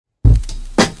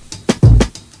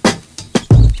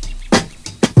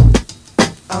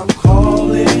I'm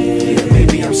calling. Yeah,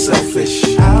 maybe I'm selfish.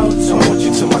 I want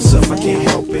you to myself, I can't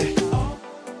help it.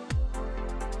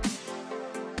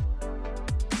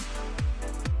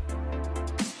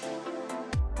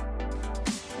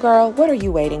 Girl, what are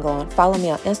you waiting on? Follow me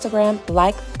on Instagram,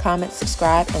 like, comment,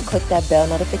 subscribe, and click that bell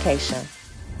notification.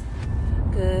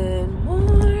 Good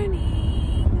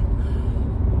morning.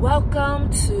 Welcome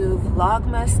to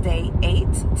Vlogmas Day 8.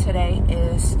 Today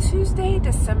is Tuesday,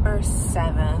 December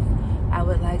 7th. I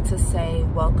would like to say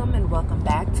welcome and welcome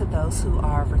back to those who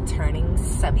are returning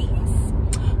subbies.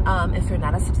 If you're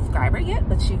not a subscriber yet,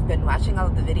 but you've been watching all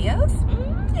of the videos,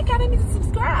 you gotta need to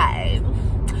subscribe.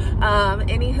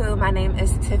 Anywho, my name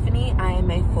is Tiffany. I am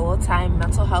a full-time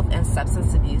mental health and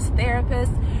substance abuse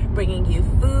therapist, bringing you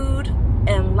food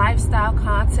and lifestyle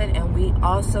content, and we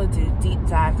also do deep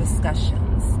dive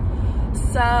discussions.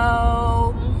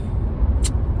 So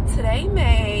today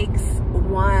makes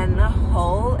one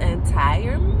whole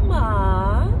entire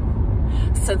month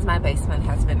since my basement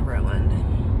has been ruined.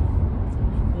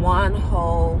 One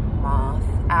whole month.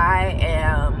 I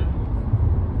am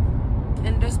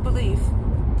in disbelief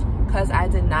because I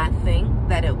did not think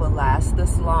that it would last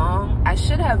this long. I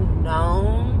should have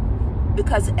known,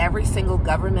 because every single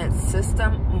government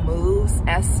system moves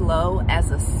as slow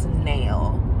as a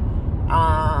snail.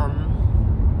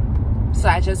 So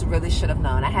I just really should have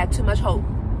known. I had too much hope.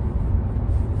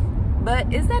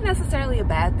 But is that necessarily a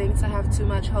bad thing to have too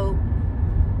much hope?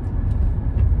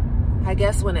 I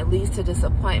guess when it leads to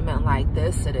disappointment like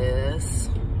this, it is.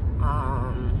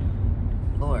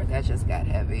 Lord, that just got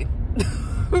heavy.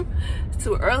 It's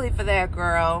too early for that,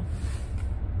 girl.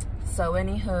 So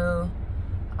anywho,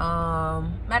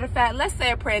 matter of fact, let's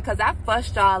say a prayer, because I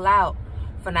fussed y'all out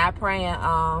for not praying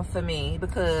for me,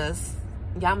 because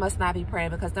y'all must not be praying,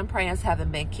 because them prayers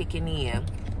haven't been kicking in.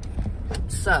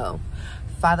 So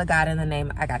Father God, in the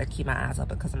name, I gotta keep my eyes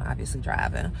open because I'm obviously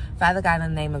driving. Father God, in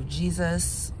the name of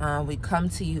Jesus, we come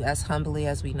to you as humbly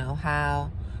as we know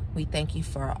how. We thank you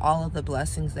for all of the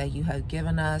blessings that you have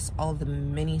given us, all of the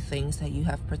many things that you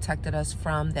have protected us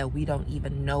from that we don't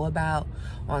even know about,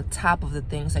 on top of the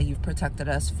things that you've protected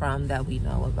us from that we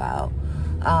know about.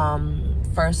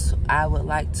 First, I would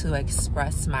like to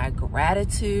express my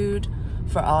gratitude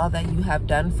for all that you have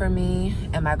done for me,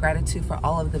 and my gratitude for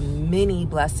all of the many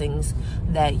blessings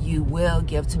that you will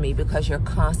give to me, because you're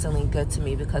constantly good to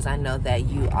me, because I know that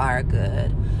you are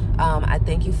good. I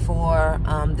thank you for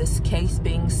this case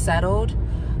being settled.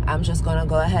 I'm just going to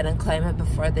go ahead and claim it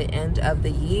before the end of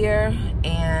the year,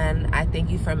 and I thank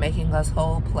you for making us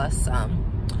whole plus some.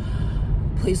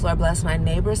 Please, Lord, bless my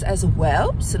neighbors as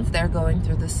well, since they're going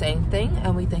through the same thing.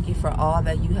 And we thank you for all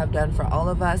that you have done for all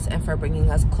of us and for bringing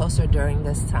us closer during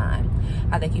this time.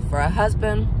 I thank you for a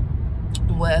husband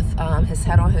with his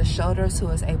head on his shoulders, who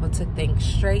is able to think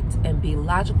straight and be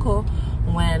logical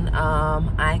when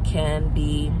I can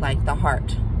be like the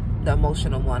heart, the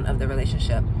emotional one of the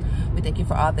relationship. We thank you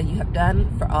for all that you have done,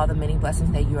 for all the many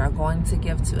blessings that you are going to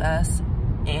give to us,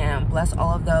 and bless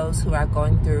all of those who are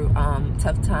going through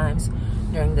tough times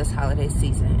during this holiday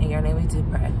season. In your name we do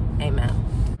pray. Amen.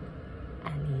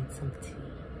 I need some tea.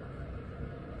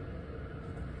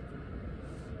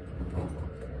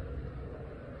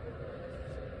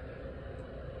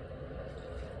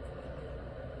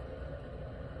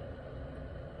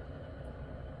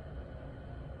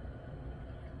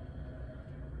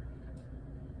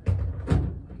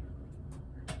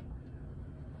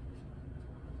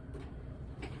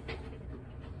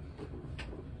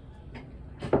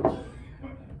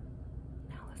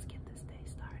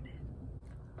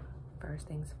 First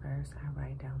things first, I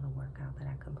write down the workout that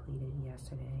I completed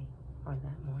yesterday or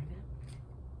that morning.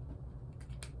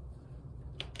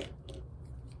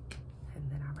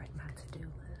 And then I write my to-do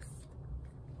list.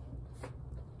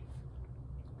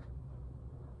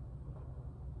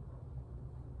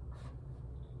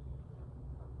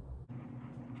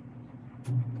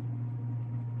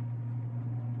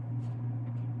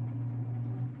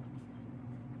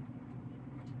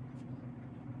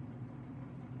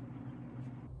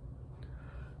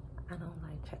 I don't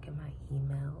like checking my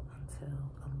email until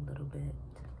a little bit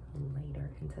later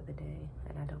into the day.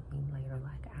 And I don't mean later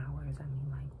like hours, I mean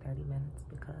like 30 minutes,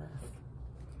 because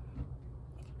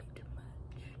it can be too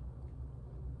much.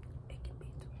 It can be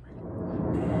too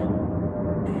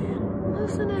much.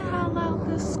 Listen to how loud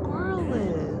this squirrel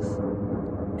is.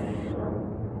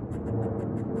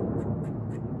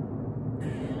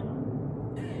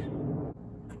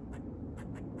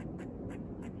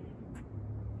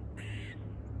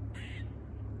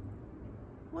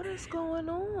 What is going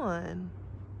on?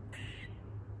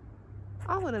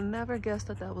 I would have never guessed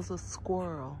that that was a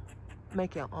squirrel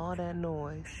making all that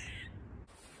noise.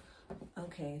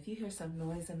 Okay, if you hear some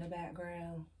noise in the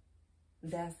background,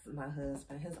 that's my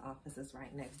husband. His office is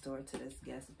right next door to this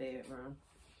guest bedroom.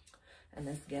 And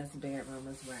this guest bedroom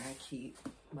is where I keep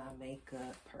my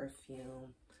makeup,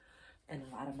 perfume, and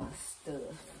a lot of my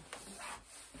stuff.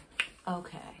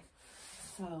 Okay,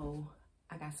 so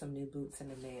I got some new boots in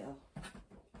the mail.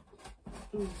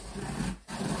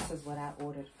 This is what I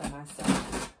ordered for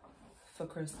myself for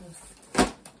Christmas.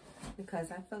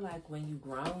 Because I feel like when you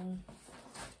grown,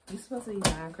 you're supposed to be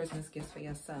buying Christmas gifts for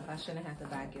yourself. I shouldn't have to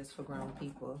buy gifts for grown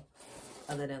people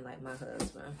other than like my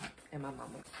husband and my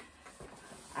mama.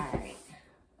 All right.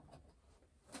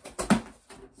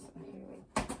 So here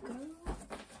we go.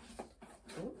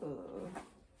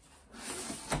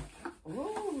 Ooh.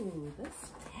 Ooh,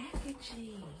 this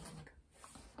packaging.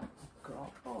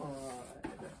 God.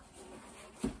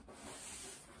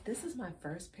 This is my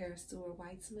first pair of Stuart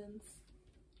Weitzmans.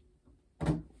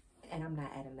 And I'm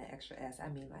not adding the extra S. I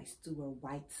mean like Stuart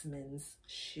Weitzman's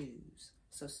shoes.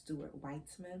 So Stuart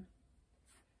Weitzman.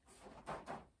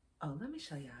 Oh, let me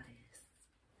show y'all this.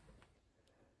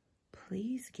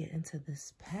 Please get into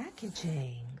this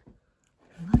packaging.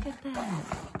 Look at that.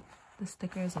 The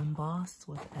sticker is embossed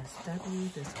with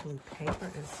SW. This blue paper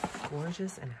is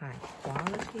gorgeous and high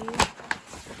quality.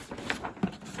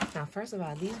 Now, first of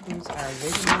all, these boots are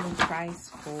originally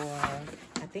priced for,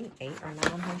 I think, $800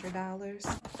 or $900.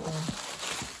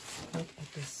 Look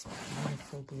at this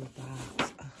beautiful blue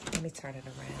box. Oh, let me turn it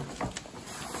around.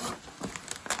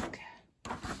 Okay.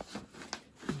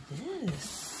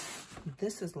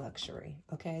 This is luxury,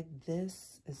 okay?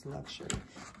 This is luxury.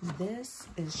 This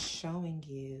is showing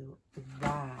you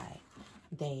why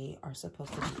they are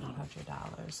supposed to be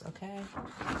 $800, okay?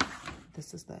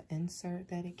 This is the insert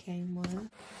that it came with.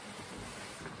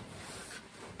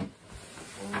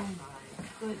 Oh my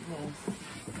goodness.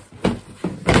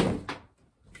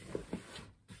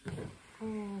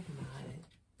 Oh my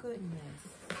goodness.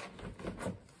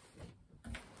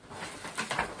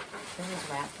 There's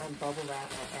wrap and bubble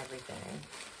wrap and everything.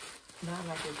 Not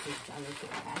like it's this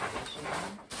delicate package, you know?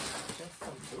 Just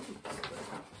some boots.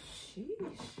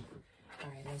 Sheesh.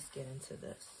 Alright, let's get into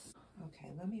this.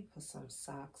 Okay, let me put some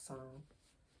socks on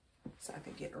so I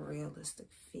could get a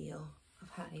realistic feel of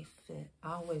how they fit.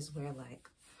 I always wear like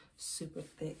super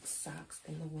thick socks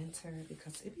in the winter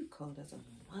because it be cold as a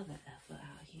mother effer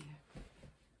out here.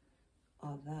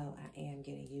 Although I am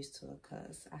getting used to it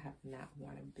because I have not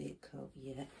worn a big coat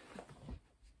yet.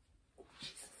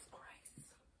 Jesus Christ.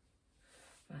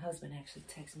 My husband actually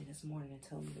texted me this morning and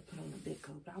told me to put on a big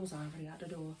coat, but I was already out the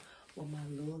door with my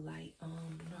little light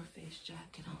North Face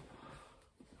jacket on.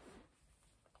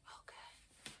 Okay.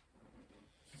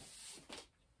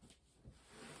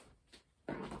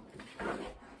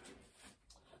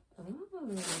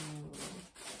 Ooh.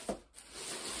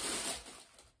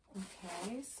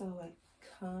 Okay, so it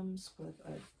comes with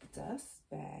a dust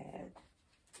bag.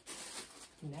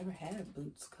 Never had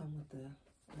boots come with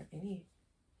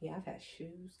yeah, I've had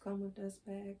shoes come with dust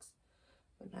bags,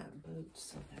 but not boots,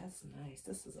 so that's nice.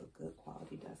 This is a good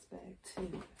quality dust bag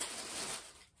too.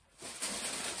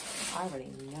 I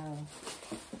already know.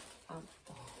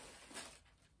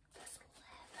 This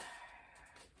leather.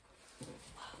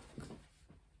 Look.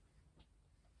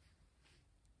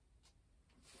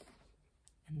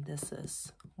 And this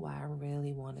is why I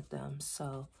really wanted them.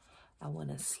 So I want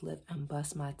to slip and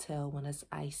bust my tail when it's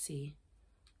icy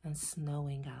and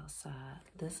snowing outside.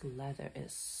 This leather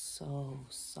is so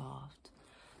soft.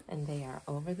 And they are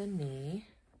over the knee.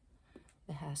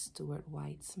 It has Stuart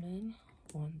Weitzman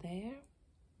on there.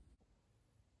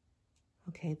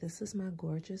 Okay, this is my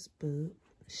gorgeous boot.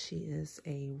 She is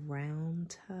a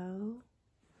round toe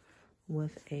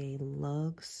with a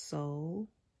lug sole,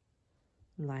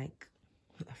 like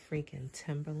a freaking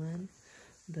Timberland.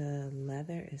 The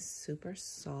leather is super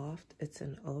soft. It's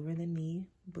an over-the-knee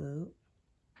boot.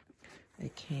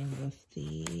 It came with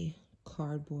the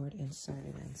cardboard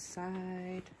inserted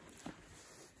inside,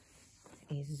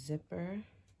 a zipper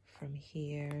from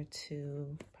here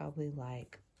to probably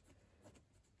like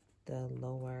the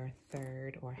lower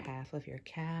third or half of your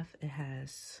calf. It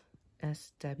has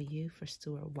SW for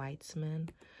Stuart Weitzman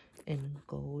in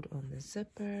gold on the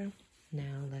zipper.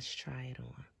 Now let's try it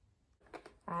on.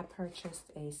 I purchased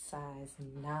a size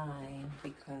 9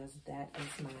 because that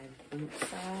is my boot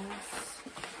size.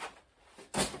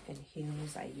 And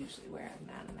heels, I usually wear a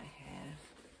 9.5,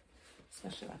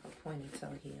 especially like a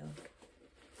ponytail heel.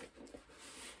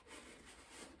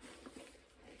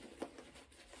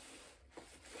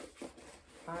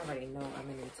 I already know I'm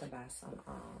gonna need to buy some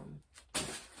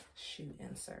shoe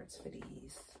inserts for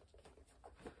these.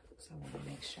 So I want to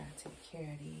make sure I take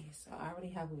care of these. So I already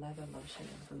have leather lotion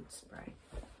and boot spray,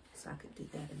 so I could do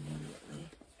that immediately.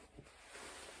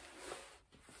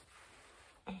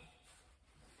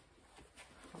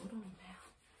 Hold on now.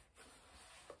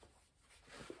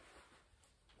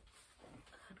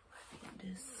 How do I get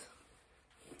this?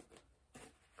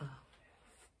 Oh,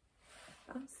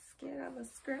 I'm scared I'm gonna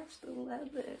scratch the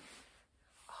leather.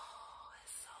 Oh,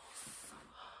 it's so soft.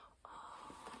 Oh.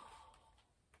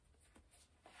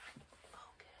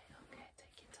 Okay,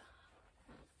 take your time.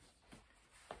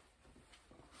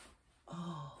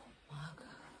 Oh my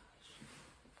gosh.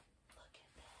 Look at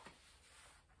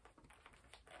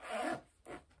that.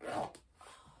 Oh,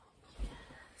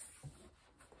 yes.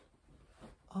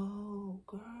 Oh,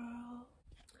 girl.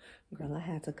 Girl, I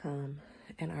had to come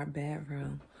in our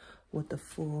bedroom with the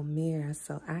full mirror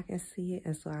so I can see it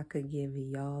and so I could give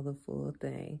y'all the full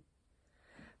thing.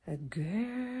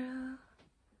 Girl,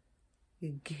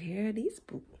 these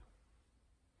boots.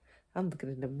 I'm looking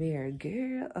in the mirror,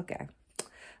 girl. Okay,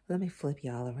 let me flip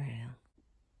y'all around.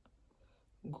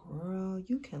 Girl,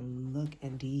 you can look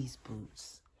at these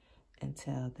boots and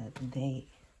tell that they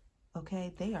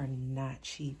are not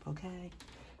cheap, okay?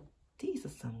 These are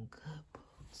some good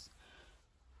boots.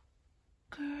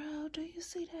 Girl, do you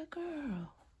see that,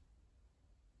 girl?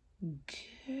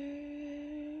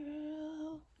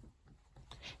 Girl.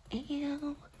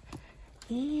 Ew.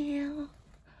 Ew.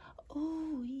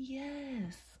 Oh,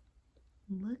 yes.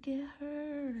 Look at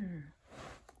her.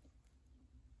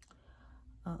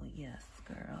 Oh, yes,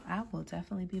 girl. I will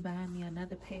definitely be buying me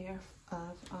another pair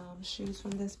of shoes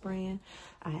from this brand.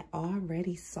 I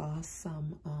already saw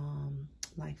some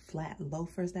like flat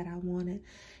loafers that I wanted,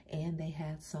 and they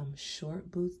had some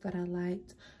short boots that I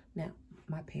liked. Now,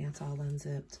 my pants all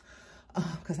unzipped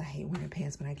because I hate wearing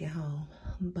pants when I get home.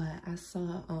 But I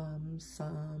saw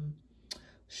some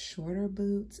shorter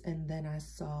boots, and then I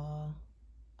saw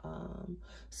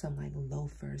some like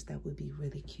loafers that would be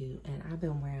really cute. And I've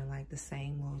been wearing like the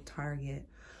same little Target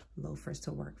loafers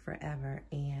to work forever,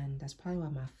 and that's probably why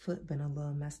my foot been a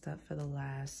little messed up for the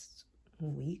last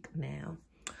week now.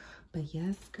 But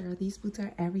yes, girl, these boots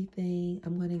are everything.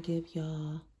 I'm gonna give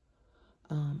y'all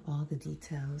all the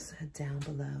details down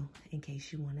below in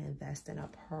case you want to invest in a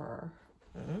pair.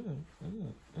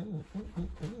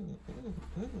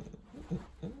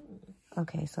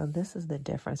 Okay, so this is the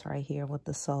difference right here with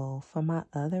the sole. For my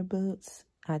other boots,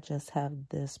 I just have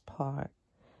this part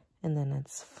and then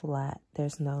it's flat.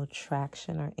 There's no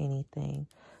traction or anything.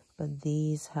 But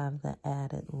these have the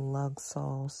added lug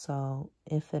sole. So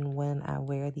if and when I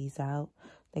wear these out,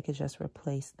 they could just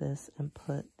replace this and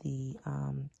put the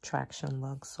traction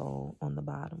lug sole on the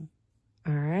bottom.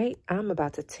 All right, I'm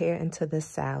about to tear into this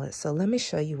salad. So let me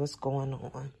show you what's going on.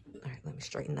 All right, let me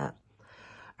straighten up.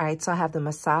 All right, so I have the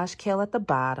massage kale at the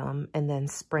bottom and then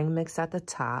spring mix at the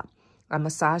top. I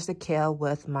massage the kale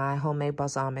with my homemade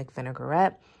balsamic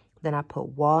vinaigrette. Then I put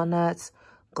walnuts,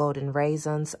 golden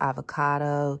raisins,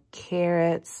 avocado,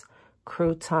 carrots,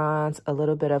 croutons, a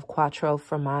little bit of quattro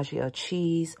formaggio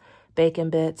cheese, bacon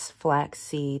bits, flax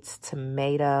seeds,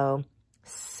 tomato,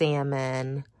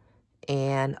 salmon,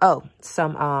 and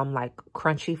some like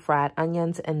crunchy fried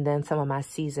onions, and then some of my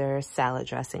Caesar salad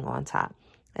dressing on top.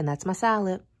 And that's my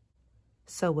salad.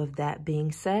 So with that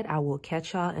being said, I will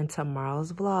catch y'all in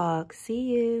tomorrow's vlog. See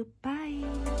you. Bye.